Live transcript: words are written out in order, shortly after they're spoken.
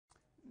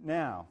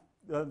Now,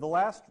 the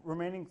last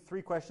remaining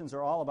 3 questions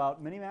are all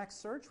about minimax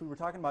search. We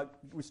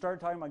started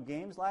talking about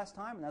games last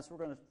time, and that's what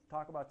we're going to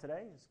talk about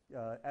today, is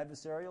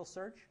adversarial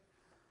search.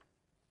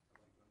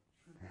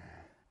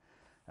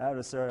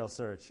 Adversarial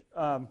search.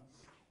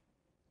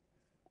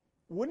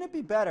 Wouldn't it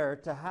be better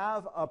to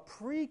have a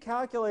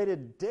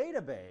pre-calculated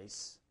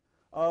database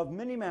of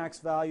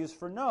minimax values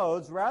for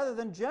nodes rather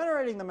than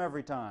generating them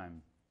every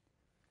time?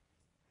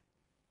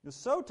 It's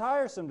so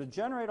tiresome to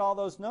generate all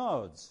those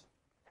nodes.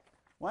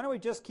 Why don't we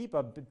just keep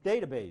a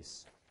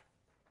database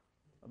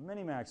of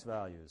minimax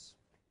values?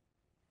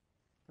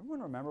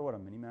 Everyone remember what a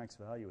minimax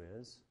value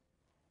is?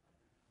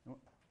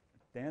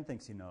 Dan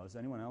thinks he knows.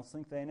 Anyone else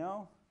think they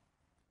know?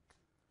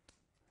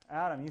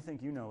 Adam, you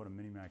think you know what a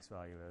minimax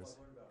value is?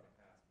 Well, I've learned about it in the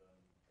past, but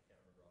I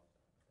can't remember off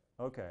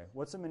the top of my head. Okay.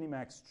 What's a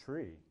minimax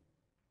tree?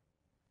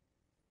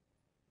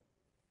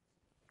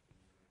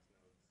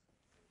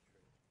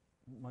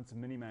 What's a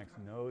minimax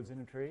nodes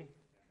in a tree?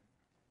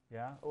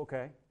 Yeah?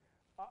 Okay.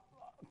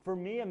 For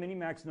me, a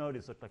minimax node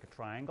is like a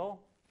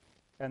triangle.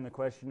 And the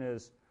question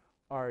is,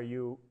 are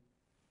you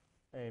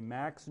a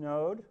max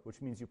node,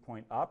 which means you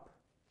point up,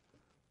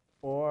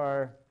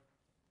 or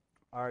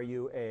are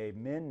you a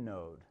min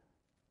node?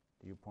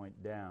 Do you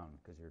point down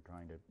because you're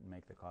trying to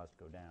make the cost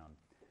go down?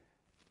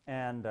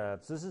 And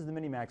so this is the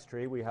minimax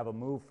tree. We have a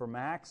move for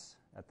max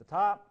at the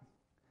top,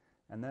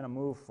 and then a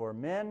move for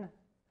min.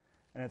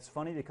 And it's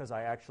funny because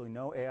I actually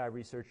know AI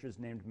researchers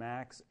named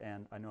Max,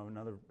 and I know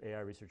another AI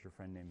researcher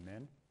friend named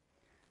Min.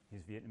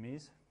 He's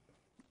Vietnamese.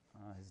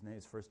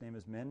 His first name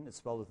is Min. It's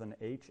spelled with an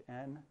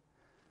H-N.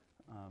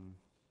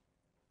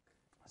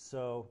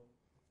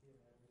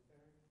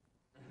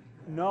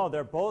 No,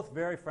 they're both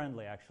very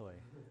friendly, actually.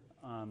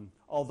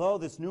 Although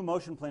this new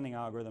motion planning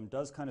algorithm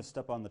does kind of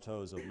step on the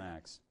toes of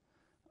Max.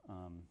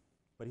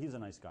 But he's a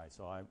nice guy,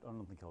 so I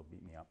don't think he'll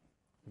beat me up.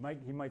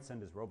 He might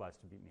send his robots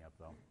to beat me up,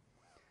 though.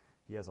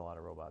 He has a lot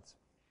of robots.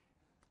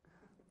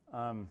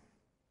 So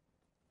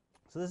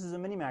this is a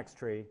minimax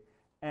tree.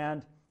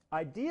 And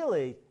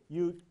ideally,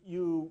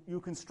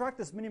 you construct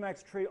this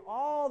minimax tree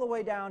all the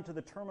way down to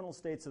the terminal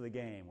states of the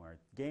game, where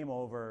game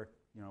over,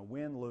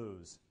 win,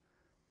 lose.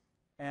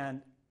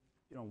 And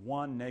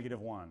 1,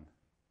 -1.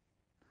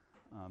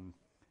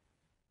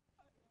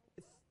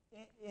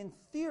 In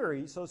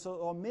theory, so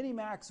a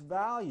minimax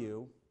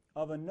value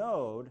of a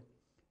node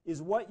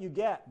is what you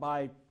get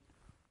by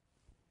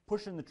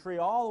pushing the tree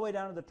all the way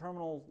down to the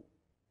terminal,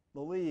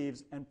 the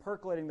leaves, and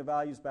percolating the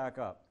values back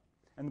up.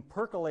 And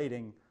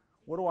percolating,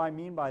 what do I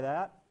mean by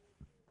that?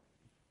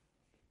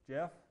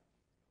 Jeff?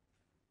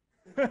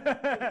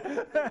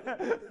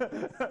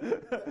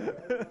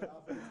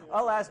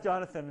 I'll ask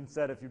Jonathan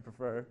instead if you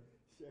prefer.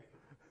 Sure.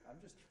 I'm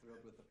just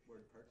thrilled with the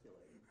word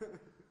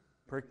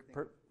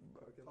percolate.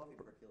 Coffee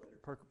percolator.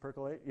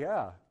 Percolate?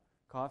 Yeah.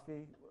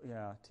 Coffee,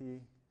 yeah,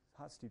 tea,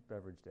 hot steep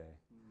beverage day.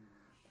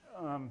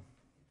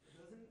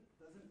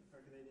 Doesn't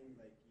percolating,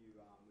 like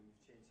when you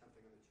change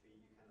something on the tree,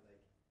 you kind of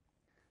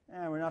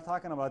like... We're not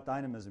talking about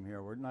dynamism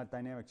here. We're not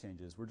dynamic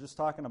changes. We're just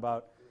talking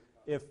about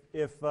if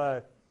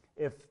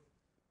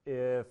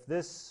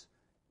this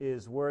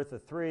is worth a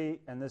 3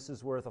 and this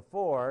is worth a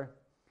 4,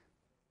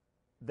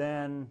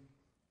 then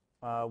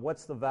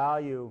what's the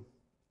value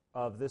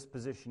of this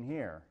position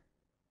here?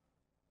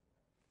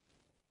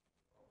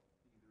 Either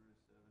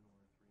a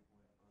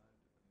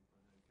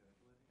 7 or a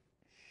 3.5,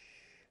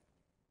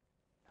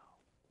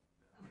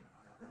 depending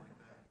upon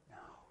how you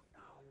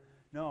calculate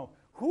it. No.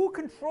 Who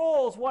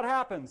controls what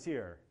happens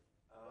here?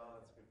 Oh,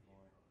 that's a good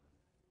point.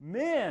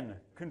 Min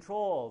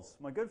controls.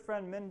 My good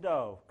friend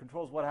Mindo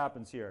controls what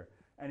happens here.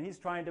 And he's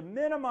trying to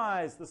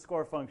minimize the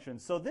score function.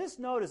 So this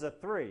node is a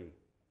 3.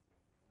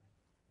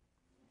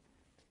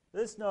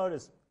 This node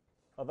is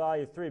a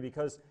value of 3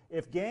 because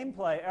if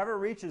gameplay ever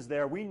reaches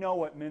there, we know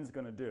what Min's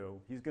going to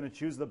do. He's going to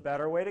choose the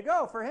better way to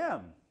go for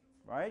him,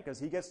 right? Because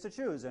he gets to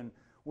choose. And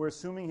we're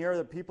assuming here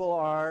that people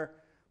are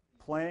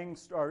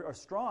are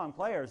strong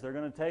players. They're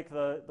going to take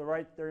the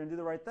right. They're going to do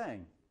the right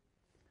thing.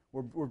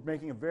 We're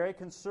making a very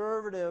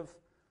conservative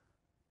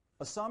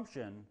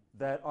assumption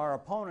that our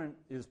opponent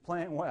is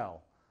playing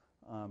well.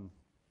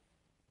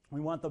 We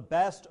want the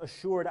best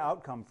assured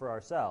outcome for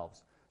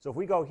ourselves. So if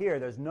we go here,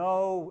 there's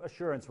no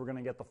assurance we're going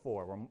to get the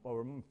 4.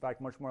 We're in fact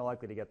much more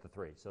likely to get the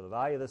 3. So the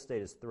value of this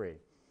state is 3.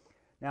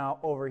 Now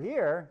over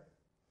here,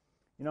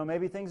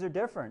 maybe things are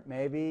different.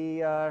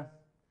 Maybe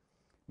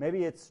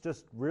it's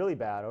just really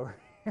bad over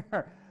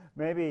here.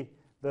 Maybe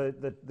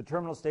the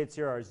terminal states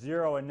here are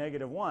 0 and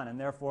 -1, and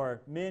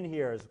therefore min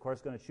here is of course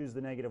going to choose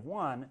the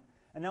 -1.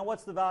 And now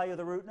what's the value of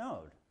the root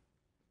node?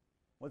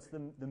 What's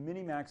the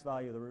minimax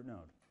value of the root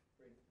node?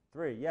 3.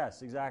 3,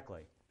 yes,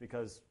 exactly.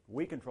 Because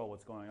we control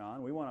what's going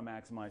on. We want to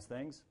maximize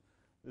things.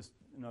 This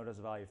node has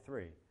a value of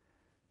 3.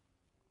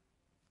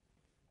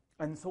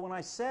 And so when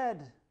I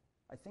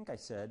think I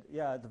said,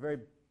 at the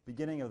very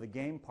beginning of the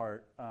game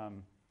part,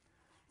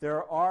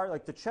 there are,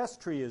 like the chess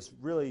tree is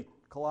really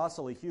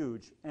colossally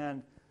huge.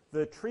 And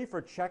the tree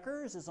for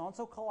checkers is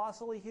also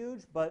colossally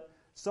huge. But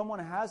someone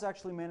has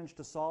actually managed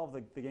to solve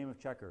the game of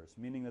checkers,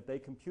 meaning that they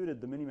computed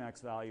the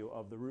minimax value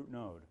of the root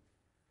node,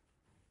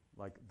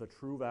 like the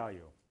true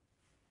value,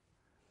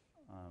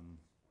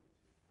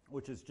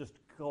 which is just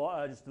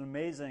an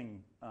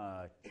amazing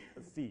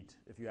feat,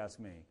 if you ask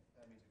me.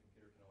 That means a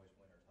computer can always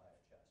win or tie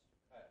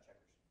at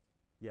checkers.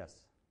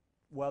 Yes.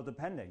 Well,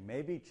 depending.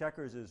 Maybe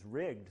checkers is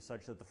rigged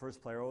such that the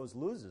first player always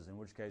loses, in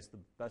which case the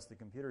best the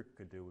computer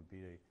could do would be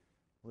to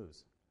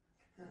lose.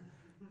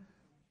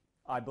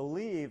 I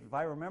believe, if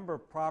I remember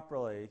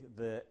properly,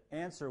 the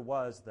answer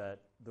was that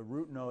the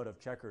root node of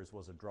checkers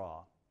was a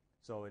draw.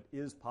 So it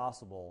is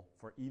possible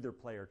for either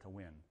player to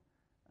win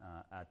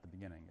at the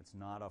beginning. It's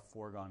not a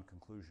foregone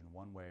conclusion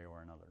one way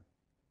or another.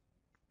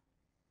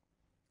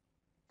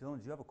 Dylan,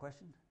 do you have a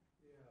question?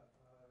 Yeah,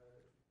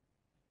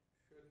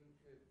 shouldn't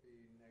it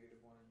be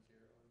 -1 and 0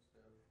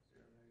 instead of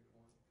 0,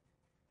 -1?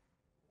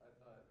 I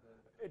thought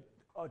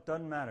that... It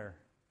doesn't matter.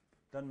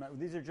 Doesn't matter.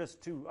 These are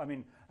just two. I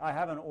mean, I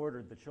haven't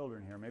ordered the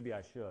children here. Maybe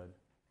I should.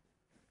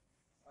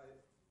 I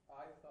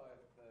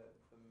thought that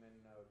the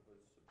min node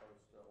was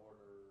supposed to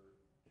order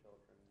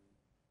children.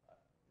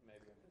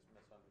 Maybe I'm just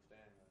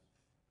misunderstanding this.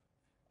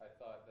 I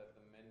thought that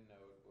the min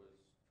node was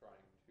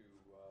trying to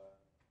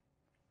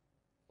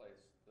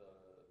place the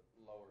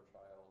lower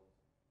child.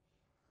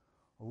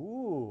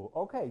 Ooh,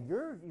 okay.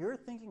 You're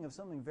thinking of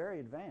something very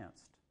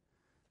advanced.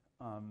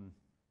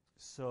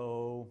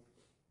 So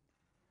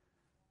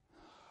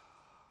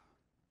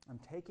I'm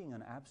taking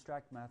an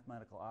abstract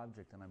mathematical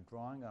object and I'm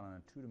drawing it on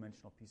a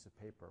two-dimensional piece of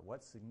paper.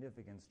 What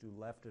significance do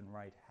left and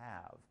right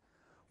have?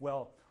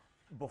 Well,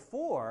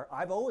 before,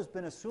 I've always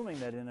been assuming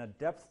that in a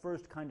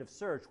depth-first kind of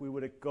search, we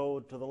would go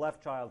to the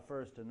left child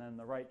first and then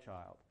the right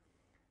child.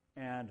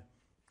 And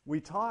we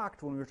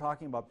talked, when we were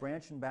talking about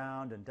branch and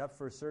bound and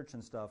depth-first search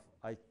and stuff,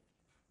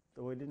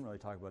 though we didn't really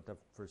talk about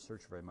depth-first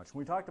search very much. When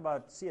we talked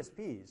about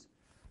CSPs,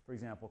 for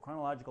example,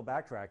 chronological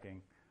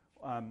backtracking,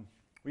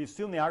 we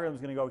assume the algorithm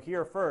is going to go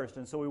here first,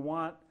 and so we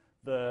want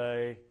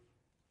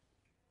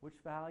which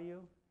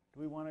value do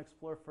we want to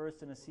explore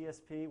first in a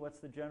CSP? What's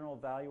the general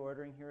value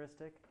ordering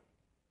heuristic?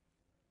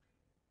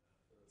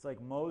 It's like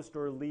most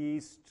or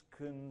least,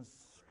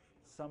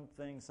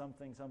 something,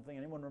 something, something.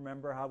 Anyone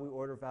remember how we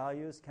order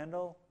values?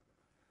 Kendall?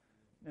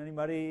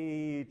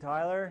 Anybody?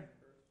 Tyler?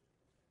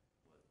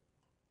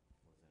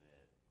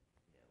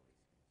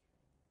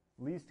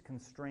 Least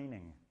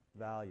constraining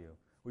value.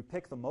 We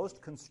pick the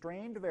most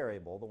constrained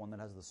variable, the one that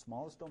has the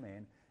smallest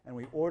domain, and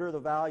we order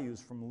the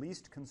values from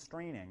least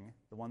constraining,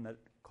 the one that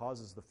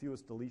causes the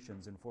fewest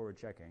deletions in forward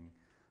checking,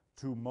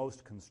 to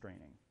most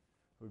constraining.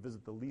 We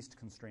visit the least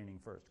constraining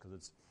first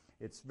because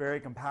it's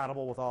very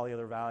compatible with all the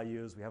other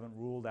values. We haven't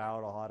ruled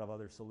out a lot of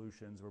other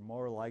solutions. We're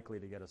more likely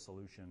to get a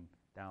solution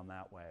down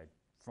that way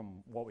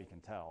from what we can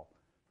tell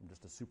from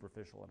just a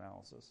superficial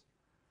analysis.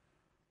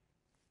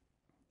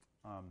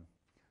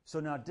 So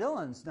now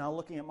Dylan's now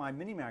looking at my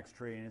minimax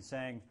tree and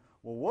saying,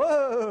 well,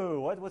 whoa,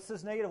 what's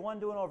this -1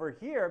 doing over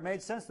here? It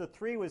made sense that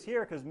 3 was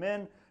here because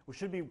min, we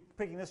should be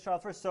picking this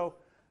child first. So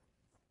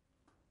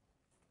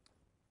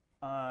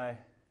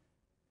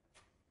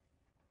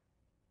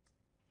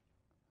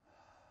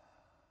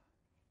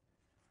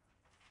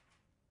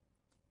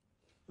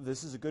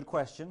this is a good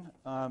question.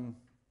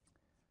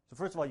 So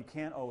first of all, you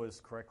can't always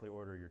correctly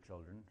order your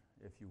children.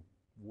 If you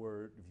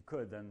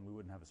could, then we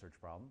wouldn't have a search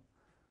problem.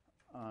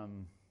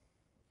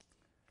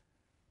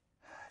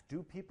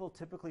 Do people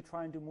typically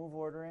try and do move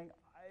ordering?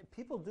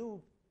 People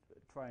do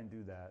try and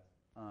do that.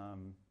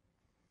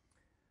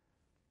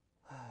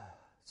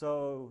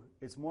 So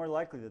it's more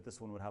likely that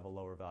this one would have a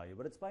lower value,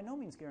 but it's by no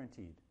means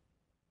guaranteed.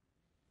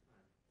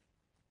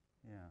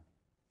 Yeah.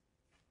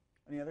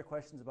 Any other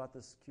questions about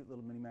this cute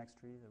little minimax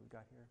tree that we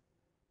got here?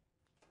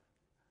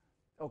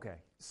 Okay.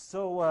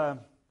 So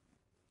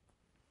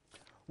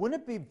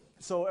wouldn't it be,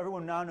 so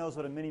everyone now knows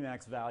what a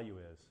minimax value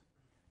is.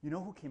 You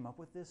know who came up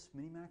with this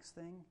minimax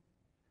thing?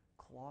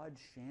 Claude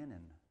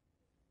Shannon,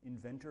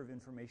 inventor of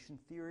information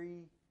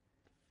theory,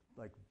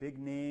 like big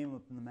name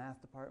up in the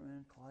math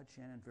department. Claude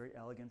Shannon, very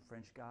elegant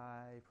French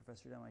guy,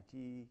 professor at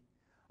MIT.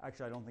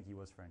 Actually, I don't think he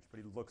was French, but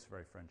he looks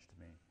very French to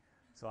me.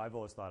 So I've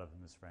always thought of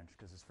him as French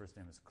because his first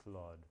name is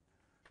Claude.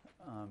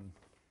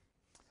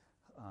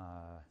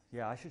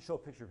 Yeah, I should show a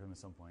picture of him at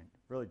some point.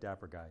 Really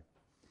dapper guy.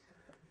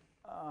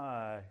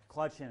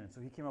 Claude Shannon,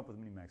 so he came up with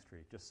the minimax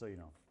tree, just so you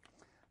know.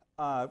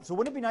 So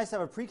wouldn't it be nice to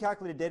have a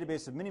pre-calculated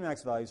database of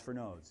minimax values for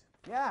nodes?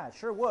 Yeah, it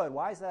sure would.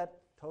 Why is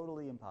that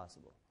totally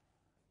impossible?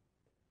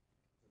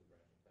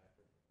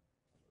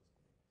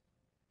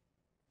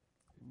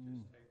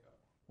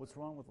 What's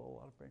wrong with a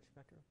lot of branching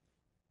factor?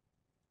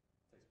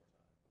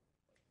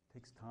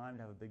 Takes time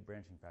to have a big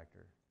branching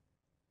factor.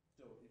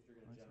 So if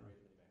you're going to generate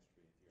a minimax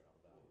tree and figure out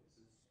the values,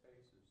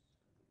 Space is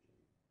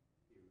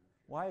huge.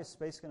 Why is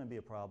space going to be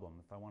a problem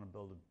if I want to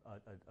build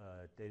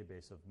a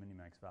database of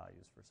minimax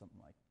values for something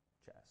like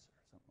chess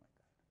or something like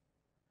that?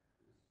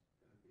 It's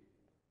going to be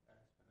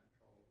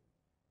exponential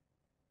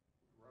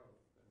growth,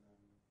 and then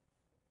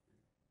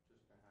you're just going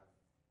to have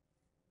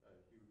a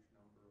huge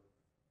number of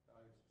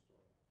values to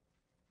store.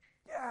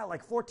 Yeah,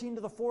 like 14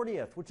 to the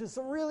 40th, which is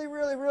a really,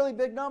 really, really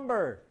big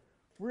number.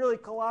 Really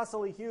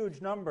colossally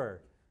huge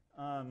number.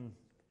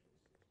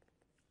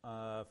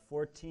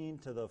 14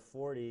 to the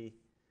 40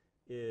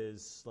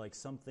 is like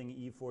something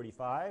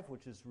E45,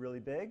 which is really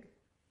big.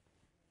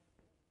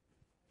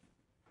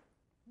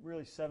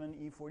 Really, 7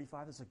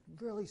 E45 is a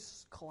really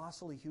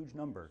colossally huge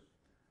number.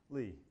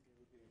 Lee? It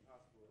would be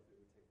impossible if it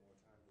would take more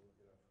time to look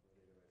it up from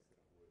the database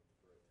than it would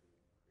for it to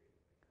create it.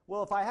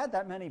 Well, if I had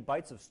that many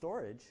bytes of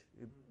storage,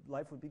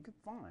 life would be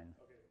fine.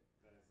 Okay,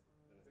 then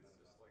it's not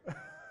just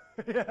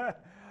like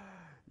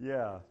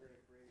Yeah. We're going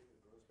to create a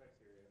gross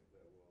bacteria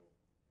that will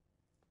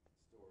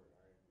store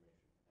our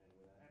information, and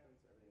when that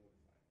happens, everything will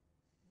be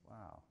fine.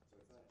 Wow. So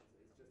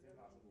it's just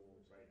impossible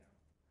right now.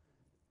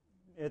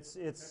 It's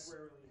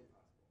Temporarily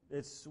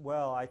impossible.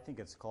 well, I think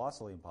it's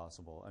colossally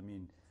impossible. I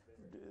mean,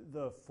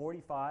 the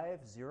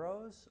 45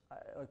 zeros,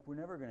 like we're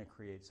never going to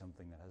create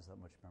something that has that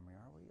much memory,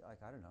 are we?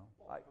 Like, I don't know.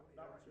 Not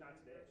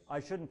today. I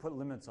shouldn't put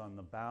limits on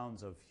the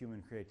bounds of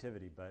human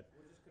creativity, but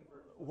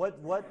We'll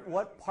just convert.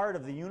 what part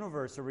of the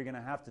universe are we going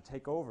to have to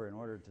take over in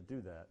order to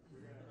do that?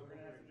 We're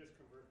gonna have to just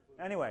convert.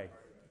 Anyway,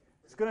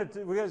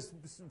 because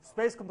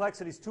space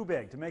complexity is too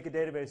big to make a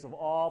database of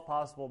all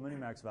possible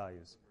minimax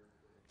values.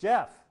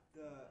 Jeff.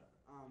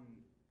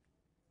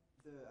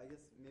 I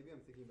guess maybe I'm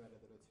thinking about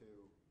it a little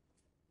too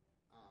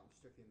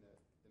strictly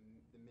in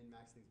the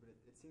min-max things, but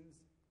it seems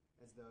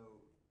as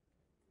though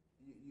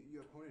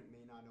your opponent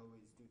may not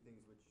always do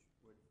things which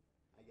would,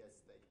 I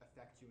guess, like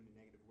affect you in a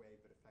negative way,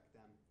 but affect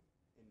them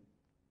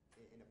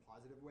in a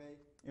positive way.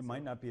 It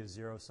might not be a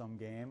zero-sum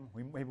game.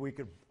 Maybe we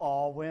could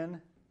all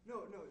win.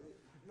 No,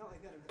 not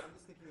like that. I'm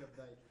just thinking of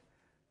like.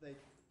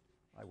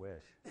 I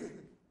wish.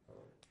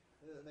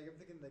 Like I'm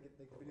thinking like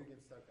video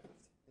game StarCraft.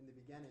 In the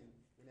beginning,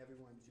 when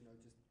everyone's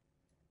just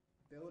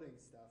building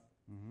stuff,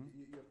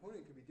 your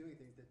opponent could be doing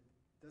things that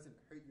doesn't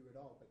hurt you at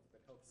all, but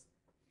helps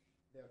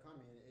their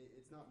economy. And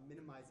it's not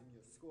minimizing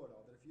your score at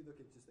all. But if you look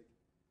at just like.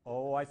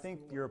 Oh, I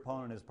think your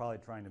opponent is probably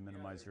trying to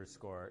minimize your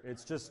score.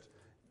 It's just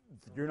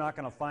you're not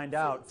going to find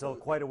out till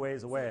quite a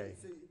ways away.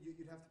 So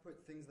you'd have to put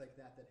things like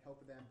that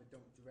help them but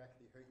don't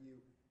directly hurt you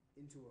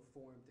into a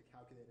form to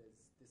calculate as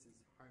this is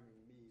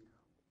harming me.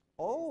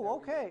 Oh,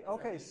 okay.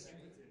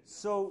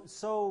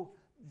 So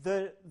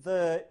the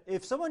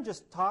if someone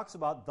just talks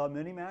about the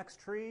minimax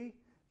tree,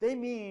 they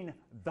mean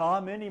the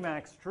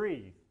minimax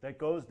tree that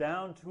goes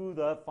down to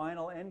the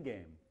final end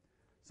game.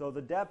 So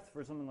the depth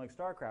for something like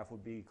StarCraft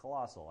would be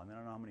colossal. I mean, I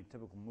don't know how many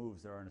typical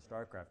moves there are in a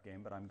StarCraft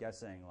game, but I'm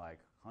guessing like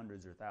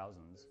hundreds or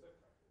thousands.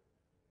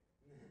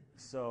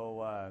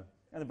 So,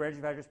 and the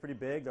branching factor is pretty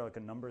big. There are like a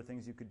number of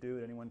things you could do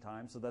at any one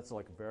time. So that's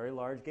like a very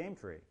large game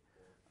tree.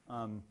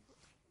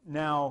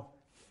 Now,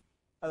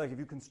 like if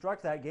you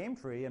construct that game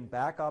tree and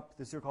back up,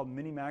 this are called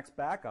minimax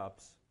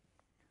backups.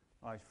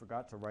 Oh, I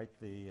forgot to write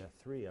the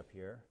 3 up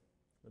here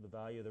for the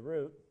value of the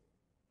root.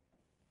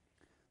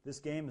 This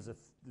game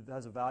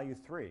has a value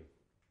 3.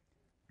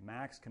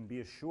 Max can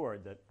be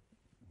assured that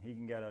he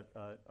can get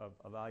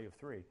a value of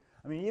 3.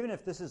 I mean, even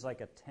if this is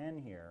like a 10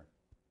 here,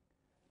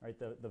 right,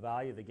 the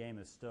value of the game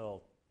is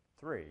still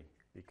 3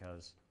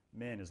 because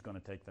min is going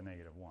to take the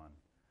negative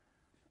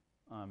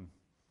 1.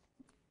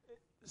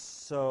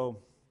 So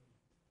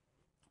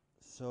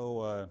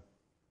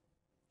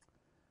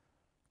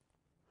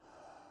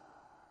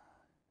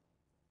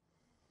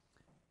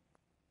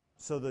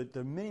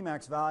the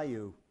minimax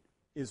value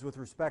is with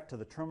respect to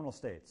the terminal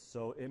states.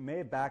 So it may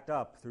have backed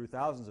up through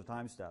thousands of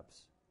time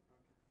steps.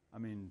 I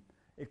mean,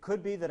 it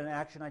could be that an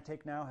action I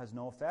take now has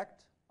no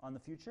effect on the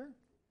future,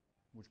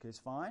 in which case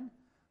fine.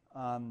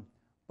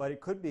 But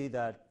it could be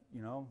that,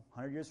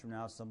 100 years from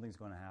now, something's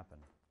going to happen.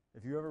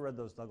 If you ever read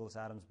those Douglas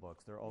Adams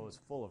books, they're always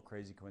full of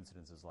crazy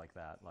coincidences like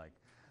that. Like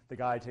the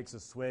guy takes a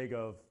swig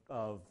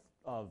of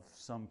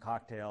some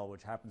cocktail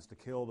which happens to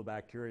kill the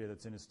bacteria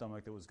that's in his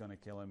stomach that was going to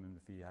kill him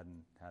if he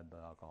hadn't had the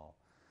alcohol.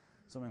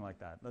 Something like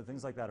that.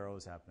 Things like that are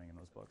always happening in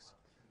those books.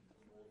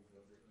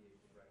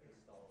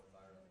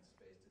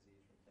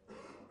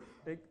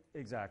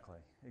 Exactly.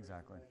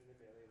 Imagine if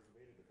aliens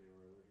invaded if they were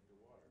allergic to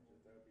water.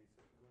 That would be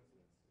such a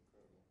coincidence.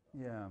 Incredible.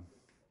 Yeah.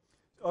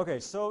 Okay,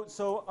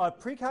 so a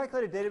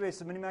pre-calculated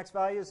database of minimax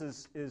values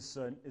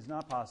is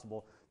not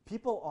possible.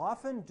 People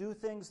often do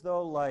things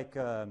though, like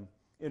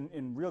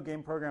in real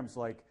game programs,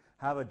 like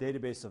have a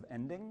database of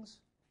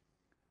endings.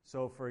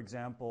 So, for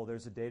example,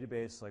 there's a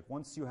database like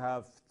once you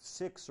have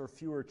 6 or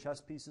fewer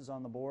chess pieces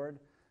on the board,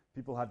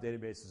 people have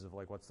databases of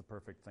like what's the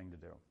perfect thing to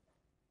do.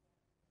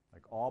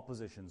 Like all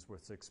positions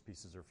with 6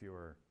 pieces or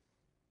fewer,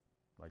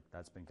 like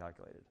that's been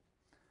calculated.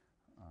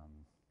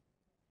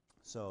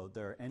 So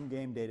there are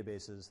endgame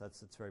databases.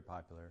 That's very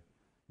popular.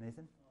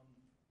 Nathan?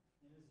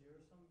 In a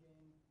zero-sum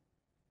game,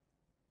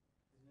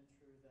 isn't it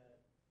true that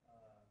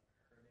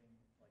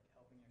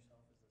helping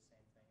yourself is the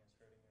same thing as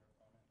hurting your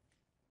opponent?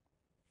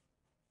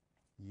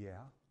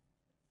 Yeah.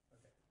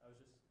 Okay, I was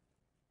just.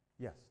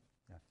 Yes.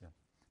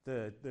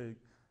 Yeah.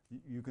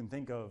 You can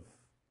think of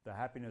the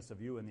happiness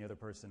of you and the other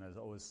person as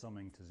always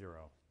summing to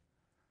 0.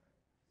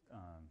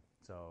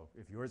 So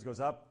if yours goes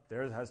up,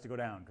 theirs has to go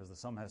down because the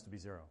sum has to be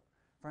 0.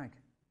 Frank.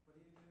 What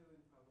do you do in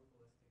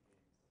probabilistic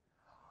games?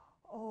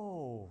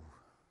 Oh,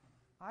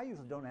 I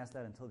usually don't ask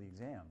that until the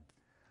exam.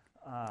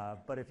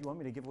 But if you want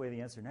me to give away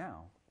the answer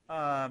now.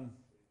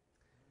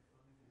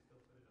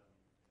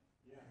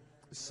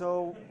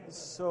 So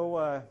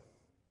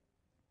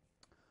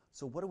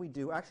what do we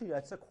do? Actually,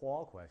 that's a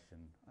qual question.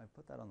 I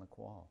put that on the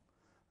qual.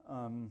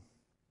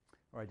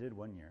 Or I did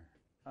one year.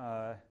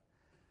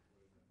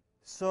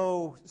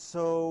 So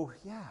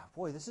yeah,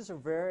 boy, this is a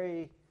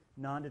very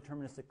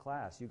non-deterministic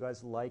class. You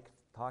guys like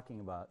talking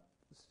about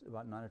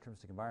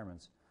non-deterministic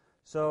environments.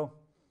 So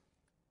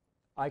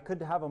I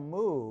could have a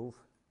move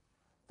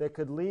that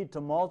could lead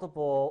to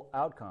multiple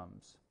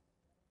outcomes.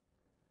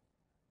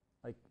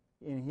 Like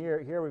in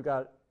here we've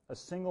got a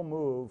single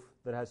move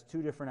that has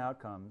two different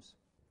outcomes.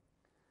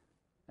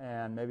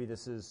 And maybe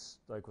this is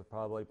like with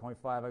probability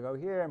 0.5 I go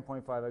here, and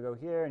 0.5 I go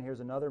here, and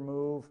here's another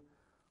move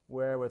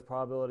where with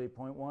probability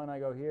 0.1 I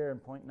go here,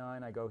 and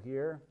 0.9 I go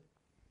here.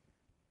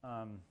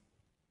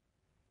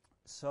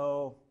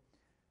 So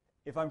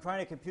if I'm trying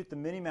to compute the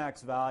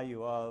minimax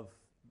value of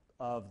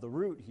the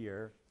root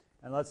here,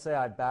 and let's say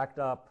I backed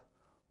up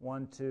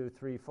 1, 2,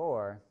 3,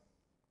 4.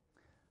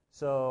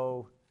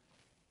 So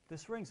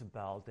this rings a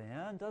bell,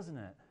 Dan, doesn't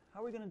it?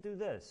 How are we going to do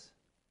this?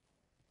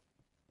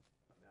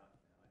 Now I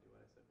do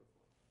what I said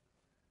before.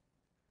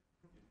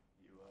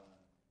 You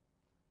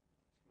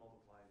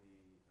multiply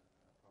the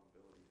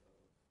probability of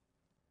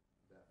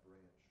that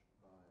branch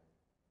by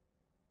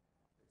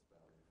its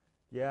value.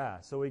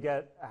 Yeah, so we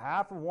get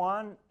half of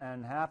one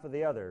and half of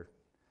the other.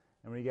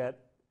 And we get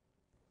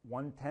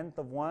 1/10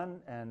 of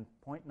one and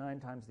 0.9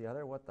 times the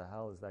other. What the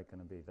hell is that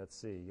going to be? Let's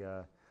see.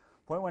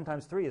 0.1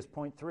 times 3 is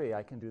 0.3.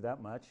 I can do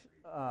that much.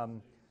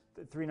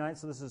 3/9,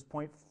 so this is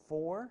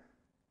 0.4?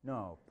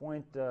 No,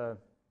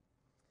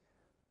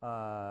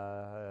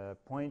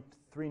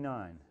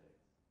 0.39.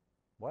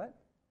 What?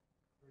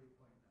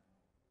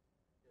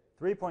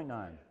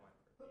 3.9.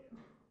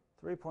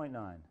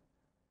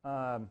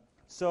 3.9.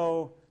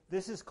 So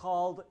this is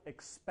called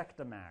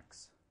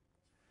expectimax,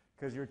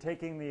 because you're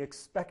taking the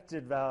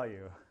expected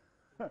value.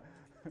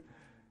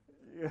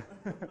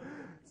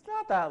 It's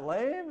not that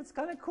lame. It's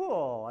kind of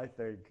cool, I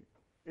think.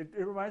 It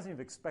reminds me of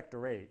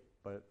expectorate,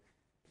 but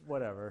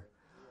whatever.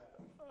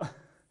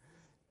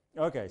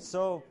 Okay,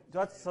 so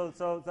that's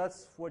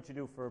what you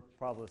do for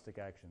probabilistic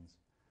actions.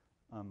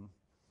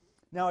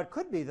 Now it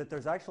could be that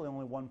there's actually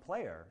only one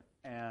player,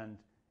 and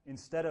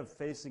instead of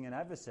facing an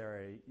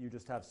adversary, you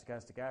just have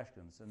stochastic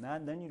actions, and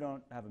then you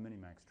don't have a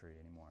minimax tree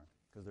anymore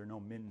because there are no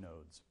min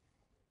nodes.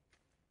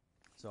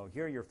 So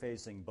here you're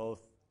facing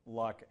both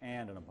luck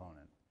and an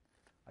opponent.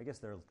 I guess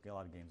there are a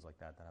lot of games like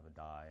that have a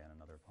die and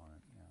another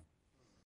opponent. Yeah.